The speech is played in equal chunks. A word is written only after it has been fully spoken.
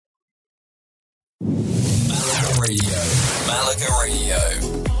Malaga Radio. Malaga Radio.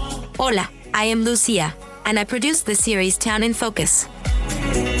 Hola, I am Lucia, and I produce the series Town in Focus.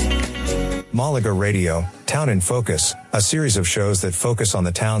 Malaga Radio, Town in Focus, a series of shows that focus on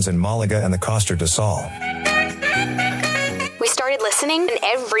the towns in Malaga and the Costa del Sol. We started listening and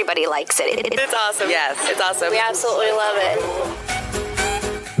everybody likes it. It's awesome. Yes, it's awesome. We absolutely love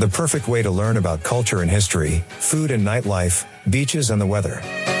it. The perfect way to learn about culture and history, food and nightlife, beaches and the weather.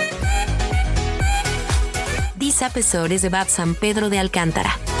 This episode is about San Pedro de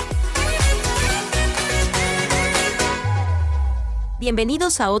Alcántara.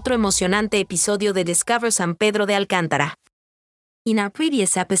 Bienvenidos a otro emocionante episodio de Discover San Pedro de Alcántara. In our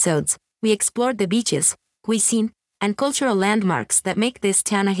previous episodes, we explored the beaches, cuisine, and cultural landmarks that make this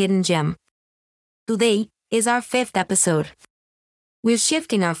town a hidden gem. Today is our fifth episode. We're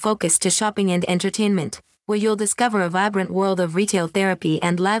shifting our focus to shopping and entertainment, where you'll discover a vibrant world of retail therapy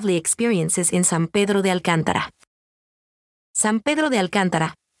and lively experiences in San Pedro de Alcántara. San Pedro de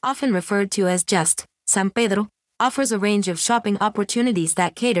Alcántara, often referred to as just San Pedro, offers a range of shopping opportunities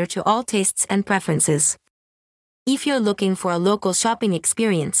that cater to all tastes and preferences. If you're looking for a local shopping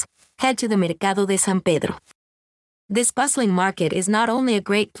experience, head to the Mercado de San Pedro. This bustling market is not only a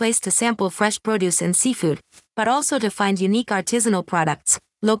great place to sample fresh produce and seafood, but also to find unique artisanal products,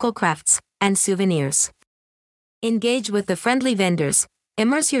 local crafts, and souvenirs. Engage with the friendly vendors,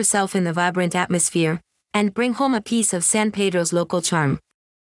 immerse yourself in the vibrant atmosphere, and bring home a piece of San Pedro's local charm.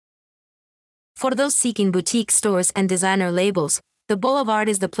 For those seeking boutique stores and designer labels, the boulevard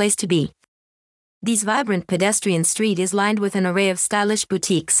is the place to be. This vibrant pedestrian street is lined with an array of stylish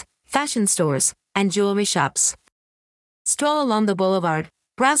boutiques, fashion stores, and jewelry shops. Stroll along the boulevard,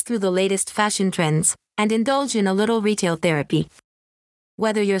 browse through the latest fashion trends, and indulge in a little retail therapy.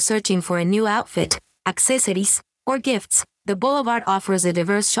 Whether you're searching for a new outfit, accessories, or gifts, the boulevard offers a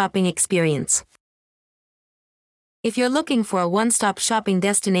diverse shopping experience. If you're looking for a one-stop shopping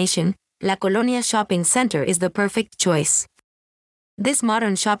destination, La Colonia Shopping Center is the perfect choice. This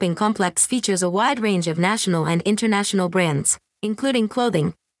modern shopping complex features a wide range of national and international brands, including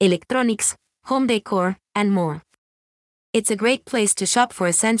clothing, electronics, home decor, and more. It's a great place to shop for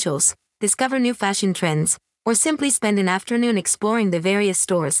essentials, discover new fashion trends, or simply spend an afternoon exploring the various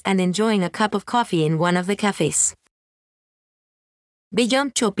stores and enjoying a cup of coffee in one of the cafes.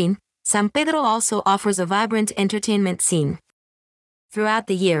 Beyond shopping, San Pedro also offers a vibrant entertainment scene. Throughout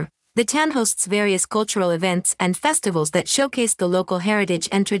the year, the town hosts various cultural events and festivals that showcase the local heritage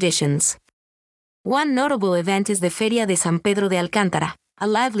and traditions. One notable event is the Feria de San Pedro de Alcántara, a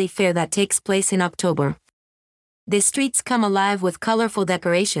lively fair that takes place in October. The streets come alive with colorful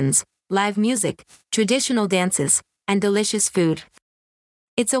decorations, live music, traditional dances, and delicious food.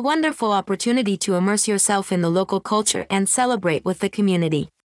 It's a wonderful opportunity to immerse yourself in the local culture and celebrate with the community.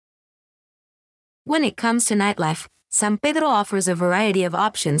 When it comes to nightlife, San Pedro offers a variety of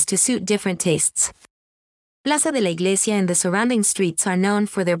options to suit different tastes. Plaza de la Iglesia and the surrounding streets are known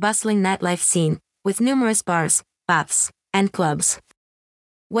for their bustling nightlife scene, with numerous bars, pubs, and clubs.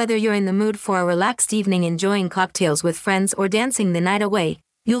 Whether you're in the mood for a relaxed evening enjoying cocktails with friends or dancing the night away,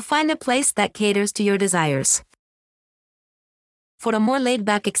 you'll find a place that caters to your desires. For a more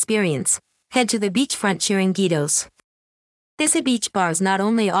laid-back experience, head to the beachfront Chiringuitos. These beach bars not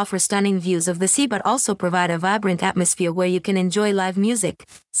only offer stunning views of the sea but also provide a vibrant atmosphere where you can enjoy live music,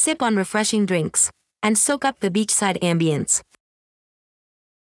 sip on refreshing drinks, and soak up the beachside ambience.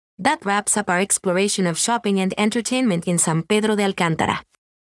 That wraps up our exploration of shopping and entertainment in San Pedro de Alcántara.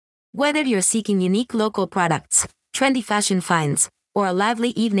 Whether you're seeking unique local products, trendy fashion finds, or a lively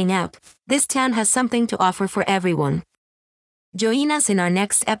evening out, this town has something to offer for everyone. Join us in our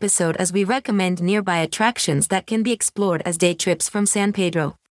next episode as we recommend nearby attractions that can be explored as day trips from San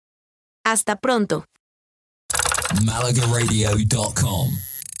Pedro. Hasta pronto! MalagaRadio.com